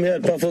and calm here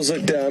at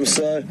Buffelshoek Dam,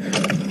 so I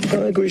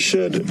think we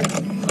should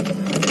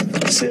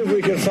see if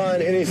we can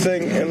find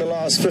anything in the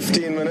last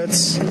 15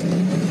 minutes.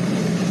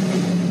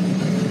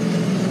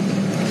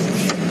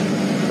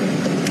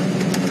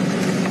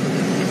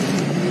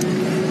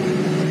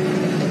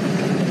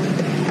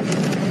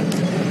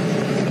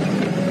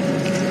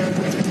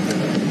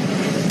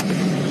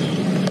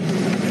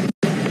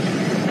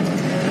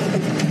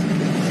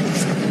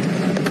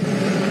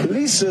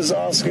 Lisa's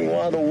asking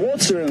why the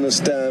water in this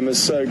dam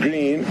is so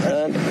green,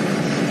 and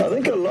I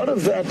think a lot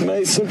of that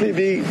may simply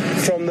be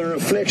from the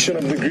reflection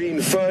of the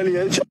green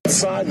foliage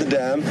outside the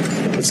dam.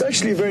 It's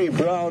actually very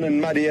brown and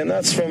muddy, and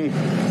that's from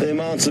the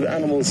amounts of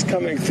animals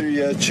coming through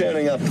here,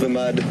 churning up the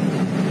mud.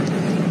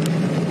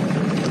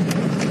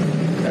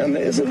 And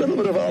there's a little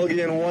bit of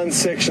algae in one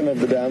section of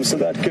the dam, so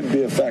that could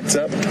be a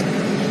factor.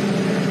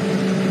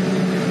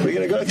 We're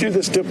going to go through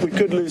this dip. We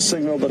could lose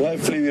signal, but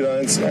hopefully we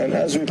don't. And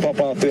as we pop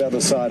out the other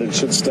side, it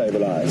should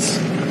stabilize.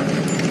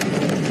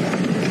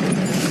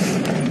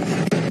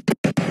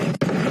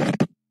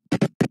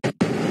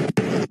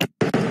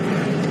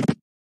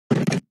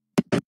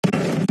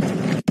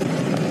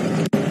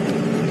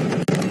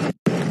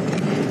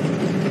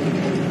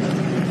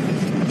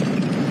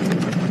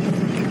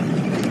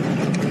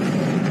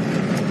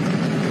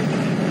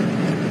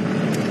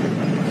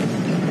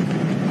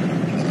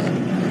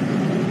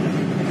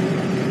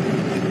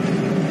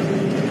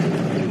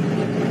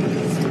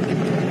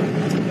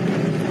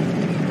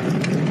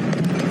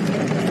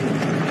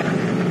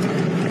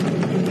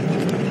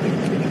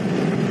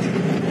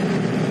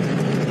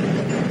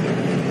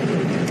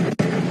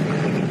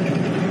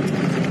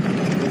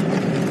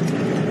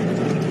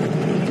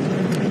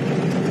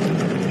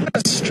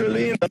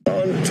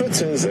 On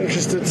Twitter is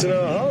interested to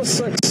know how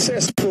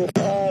successful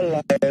are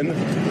lion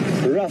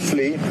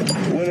roughly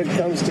when it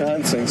comes to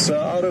hunting. So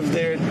out of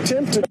their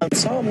attempted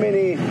hunts, how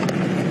many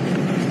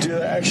do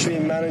they actually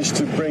manage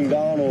to bring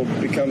down or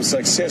become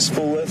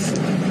successful with?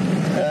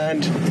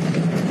 And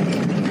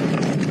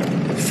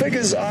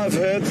figures I've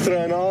heard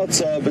thrown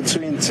out are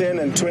between 10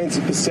 and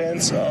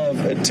 20%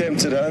 of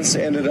attempted hunts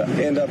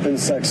end up in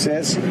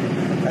success,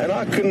 and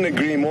I couldn't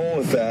agree more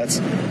with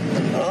that.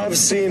 I've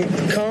seen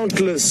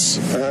countless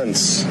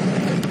hunts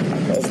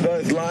of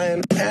both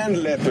lion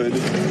and leopard,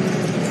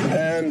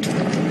 and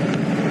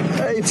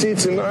 80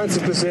 to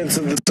 90%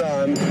 of the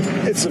time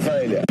it's a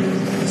failure.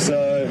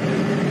 So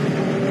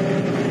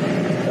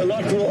a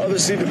lot will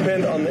obviously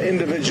depend on the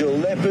individual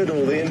leopard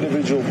or the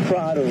individual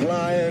pride of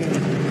lion,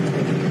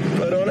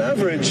 but on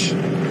average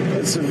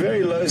it's a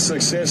very low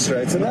success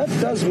rate, and that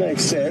does make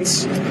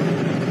sense.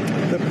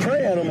 The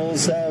prey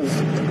animals have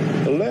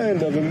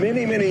learned over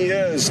many, many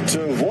years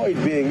to avoid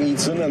being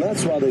eaten, and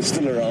that's why they're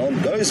still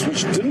around. Those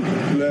which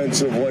didn't learn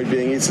to avoid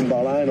being eaten by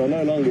lion are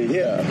no longer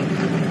here.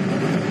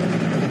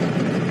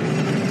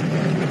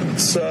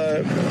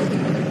 So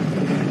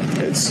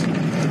it's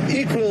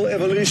equal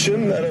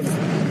evolution that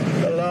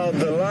have allowed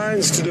the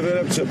lions to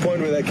develop to a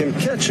point where they can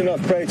catch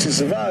enough prey to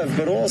survive,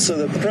 but also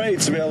the prey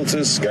to be able to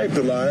escape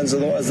the lions.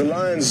 Otherwise the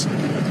lions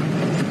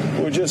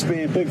would just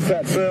be big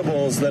fat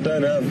furballs that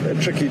don't have a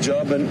tricky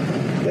job. And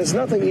there's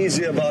nothing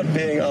easy about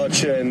being out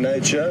here in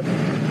nature.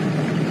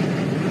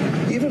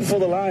 Even for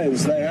the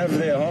lions, they have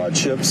their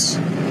hardships,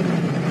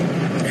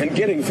 and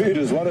getting food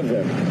is one of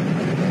them.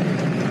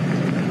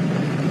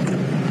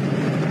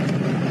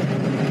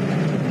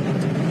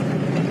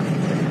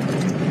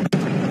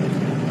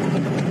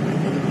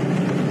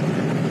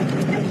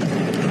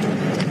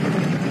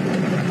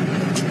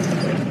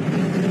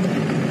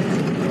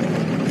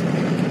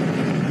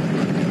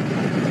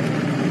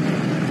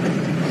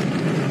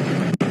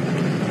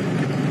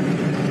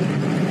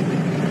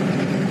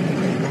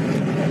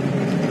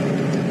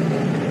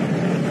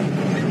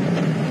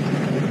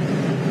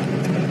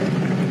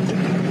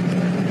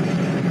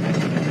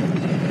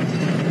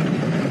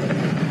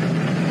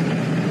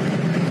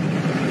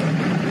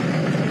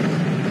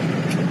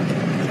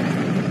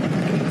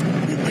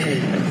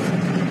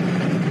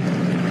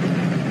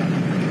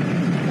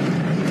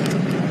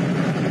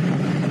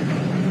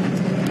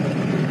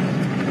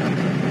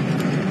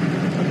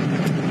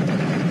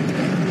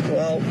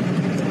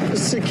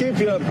 To keep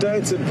you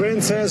updated,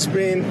 Brent has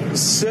been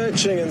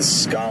searching and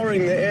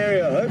scouring the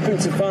area, hoping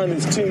to find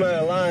these 2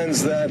 male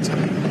lions that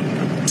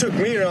took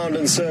me around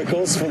in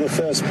circles for the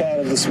first part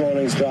of this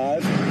morning's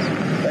drive,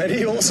 and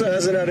he also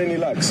hasn't had any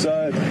luck.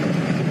 So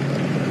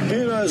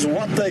who knows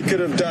what they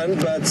could have done,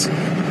 but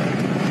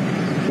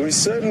we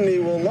certainly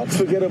will not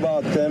forget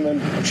about them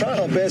and try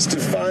our best to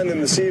find them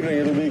this evening.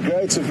 It'll be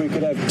great if we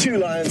could have 2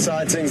 lion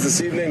sightings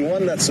this evening,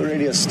 one that's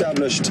already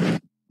established.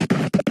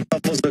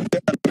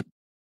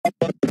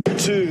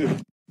 2.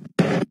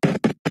 I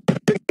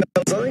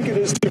think it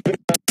is 2 big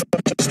males,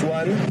 not just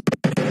one.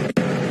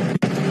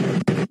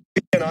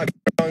 And I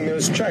along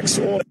those tracks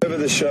all over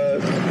the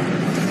show.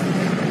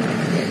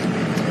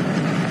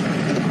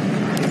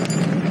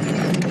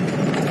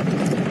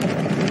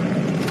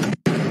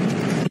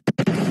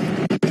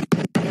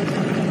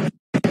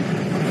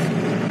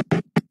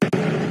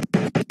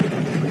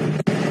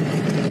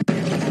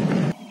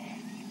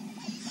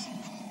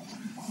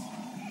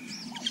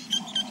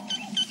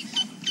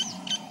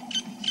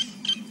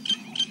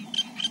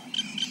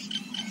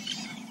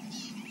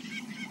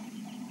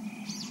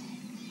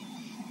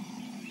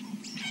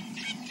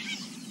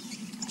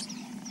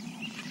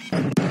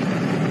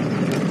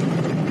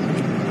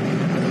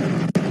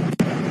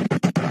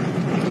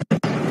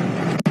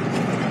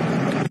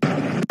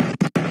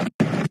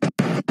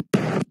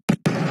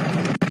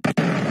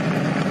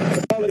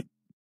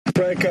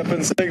 Break up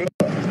and signal.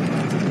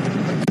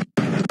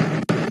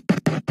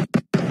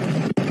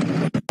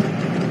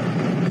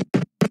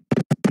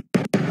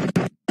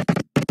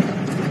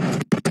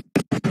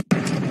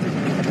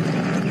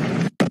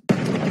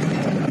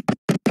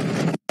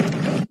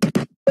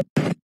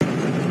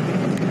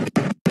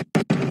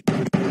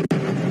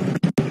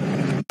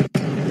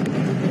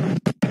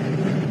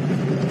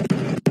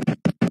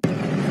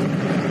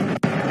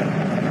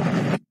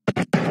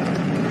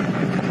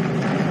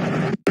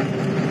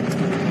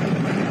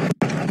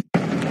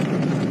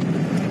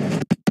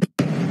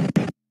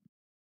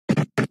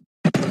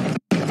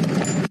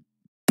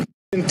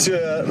 Into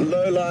a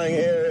low-lying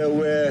area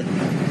where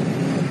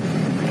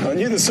I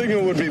knew the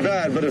signal would be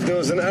bad, but if there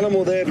was an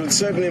animal there, it would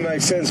certainly make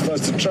sense for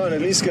us to try and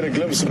at least get a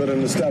glimpse of it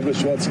and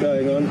establish what's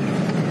going on.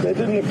 There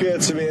didn't appear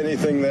to be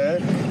anything there,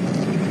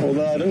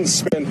 although I didn't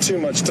spend too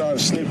much time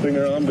snooping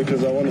around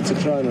because I wanted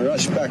to try and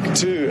rush back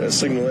to a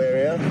signal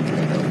area.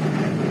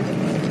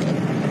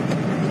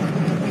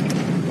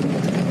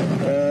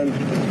 And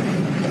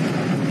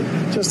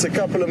just a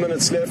couple of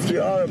minutes left. We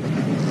are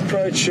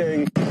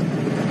approaching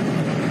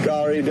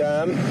Gari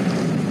Dam,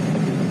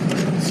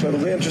 so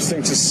it'll be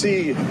interesting to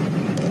see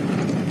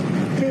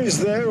who's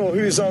there or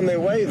who's on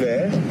their way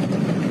there.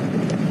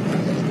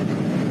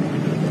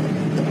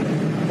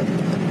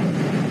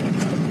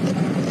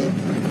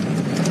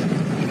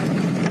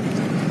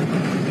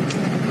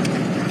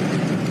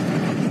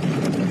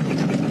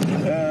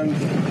 And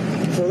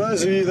for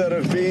those of you that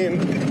have been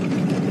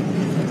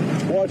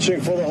watching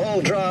for the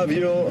whole drive,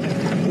 you'll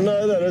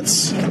know that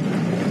it's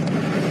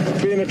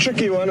been a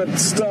tricky one. It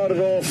started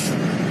off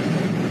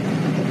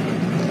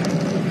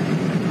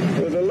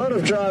with a lot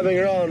of driving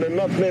around and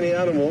not many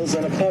animals,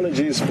 and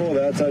apologies for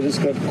that. I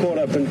just got caught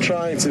up in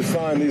trying to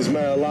find these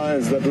male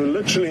lions that were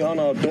literally on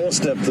our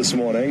doorstep this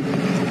morning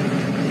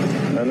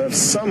and have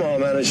somehow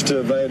managed to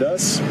evade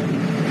us.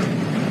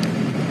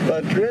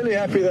 But really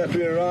happy that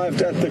we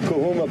arrived at the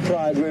Kuhuma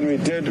Pride when we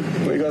did.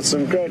 We got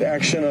some great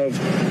action of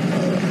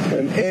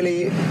an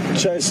Ellie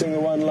chasing the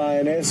one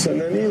lioness, and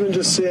then even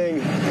just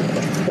seeing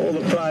all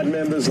the Pride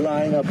members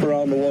lying up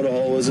around the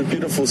waterhole was a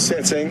beautiful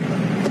setting.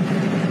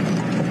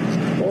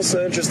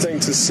 Also interesting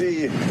to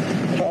see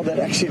how that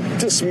actually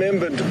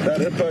dismembered that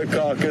hippo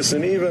carcass,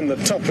 and even the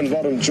top and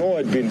bottom jaw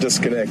had been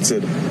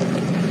disconnected.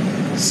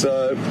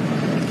 So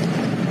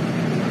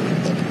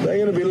they're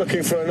going to be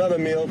looking for another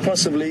meal,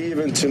 possibly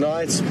even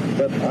tonight,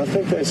 but I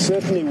think they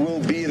certainly will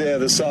be there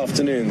this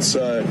afternoon.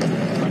 So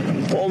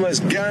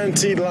almost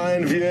guaranteed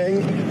lion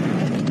viewing.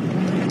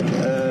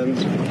 And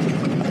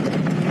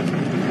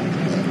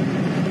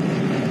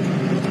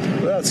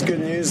that's good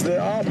news.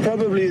 There are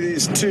probably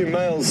these 2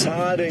 males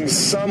hiding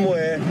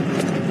somewhere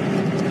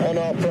on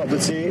our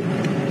property,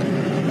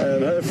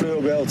 and hopefully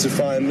we'll be able to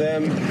find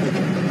them.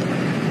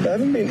 There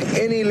haven't been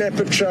any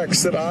leopard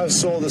tracks that I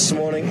saw this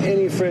morning,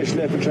 any fresh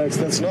leopard tracks.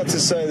 That's not to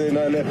say there are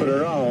no leopard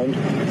around,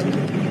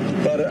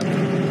 but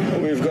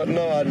we've got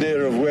no idea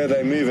of where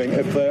they're moving,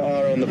 if they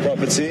are on the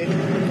property.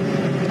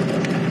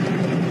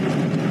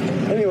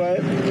 Anyway,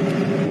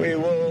 we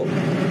will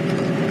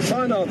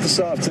find out this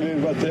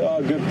afternoon, but there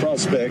are good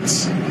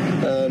prospects.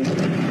 And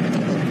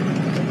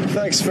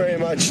thanks very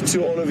much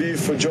to all of you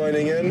for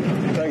joining in.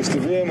 Thanks to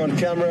VM on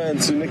camera and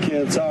to Nikki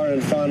and Tara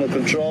in Final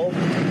Control.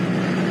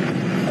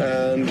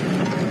 And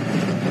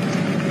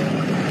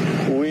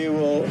we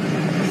will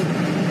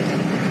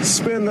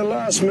spend the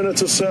last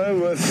minute or so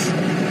with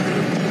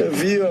a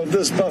view of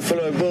this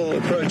buffalo bull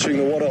approaching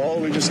the waterhole.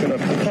 We're just going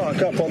to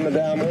park up on the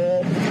dam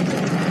wall,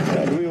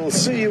 and we will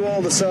see you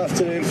all this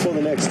afternoon for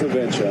the next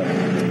adventure.